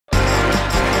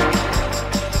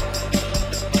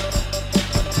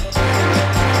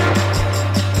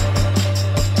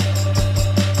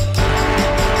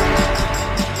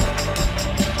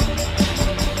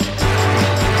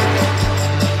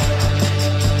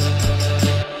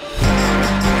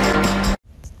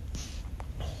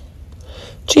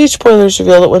GH spoilers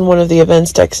reveal that when one of the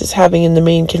events Dex is having in the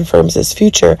main confirms his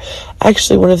future,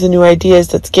 actually one of the new ideas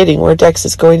that's getting where Dex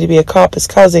is going to be a cop is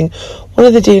causing one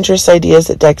of the dangerous ideas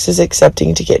that Dex is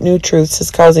accepting to get new truths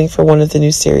is causing for one of the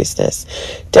new seriousness.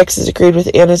 Dex has agreed with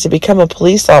Anna to become a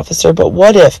police officer, but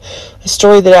what if a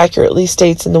story that accurately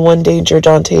states in the one danger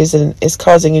Dante is in is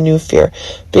causing a new fear,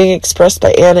 being expressed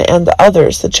by Anna and the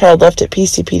others the child left at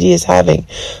PCPD is having?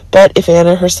 But if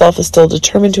Anna herself is still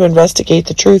determined to investigate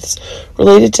the truths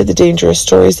related to the dangerous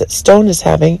stories that Stone is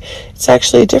having, it's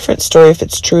actually a different story if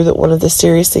it's true that one of the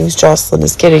serious things Jocelyn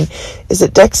is getting is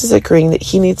that Dex is agreeing that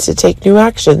he needs to take new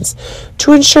actions.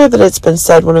 To ensure that it's been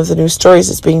said, one of the new stories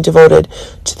is being devoted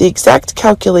to the exact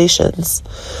calculations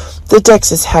that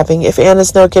Dex is having. If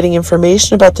Anna's now getting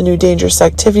information about the new dangerous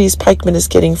activities Pikeman is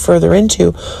getting further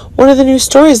into, one of the new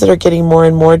stories that are getting more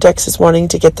and more, Dex is wanting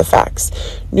to get the facts.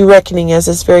 New reckoning as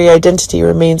his very identity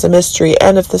remains a mystery,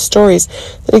 and if the stories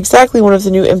that exactly one of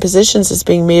the new impositions is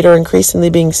being made are increasingly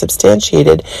being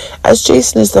substantiated, as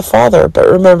Jason is the father. But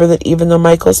remember that even though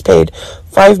Michael's paid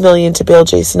 $5 million to bail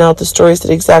Jason out, the stories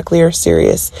that exactly are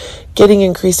serious getting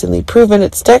increasingly proven.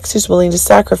 It's Dex who's willing to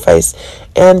sacrifice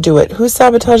and do it. Who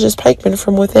sabotages Pikeman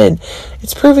from within?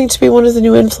 It's proving to be one of the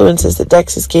new influences that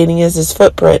Dex is gaining as his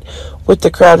footprint with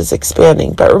the crowd is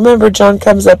expanding. But remember, John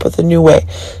comes up with a new way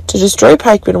to destroy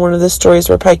Pikeman, one of the stories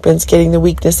where Pikeman's getting the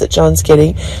weakness that John's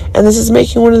getting, and this is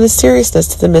making one of the seriousness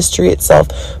to the mystery itself.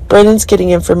 Brandon's getting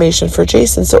information for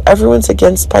Jason, so everyone's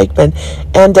against Pikeman,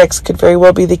 and Dex could very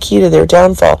well be the key to their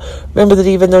downfall. Remember that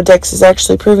even though Dex is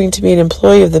actually proving to be an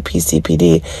employee of the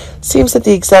PCPD, seems that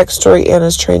the exact story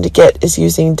Anna's trying to get is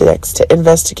using Dex to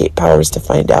investigate Powers to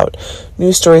find out.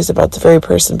 New stories about the very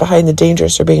person behind the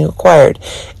dangers are being acquired.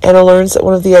 Anna learns that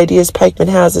one of the ideas Pikeman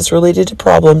has is related to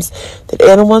problems that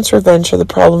Anna wants revenge for the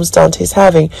problems Dante's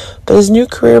having, but his new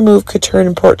career move could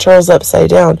turn Port Charles upside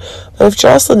down. But if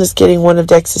Jocelyn is getting one of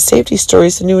Dex's safety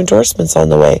stories, the new endorsement's on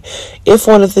the way. If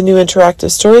one of the new interactive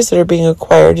stories that are being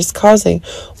acquired is causing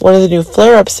one of the new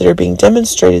flare-ups that are being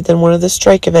demonstrated, then one of the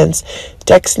strike events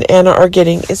Dex and Anna are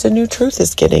getting is a new truth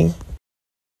is getting.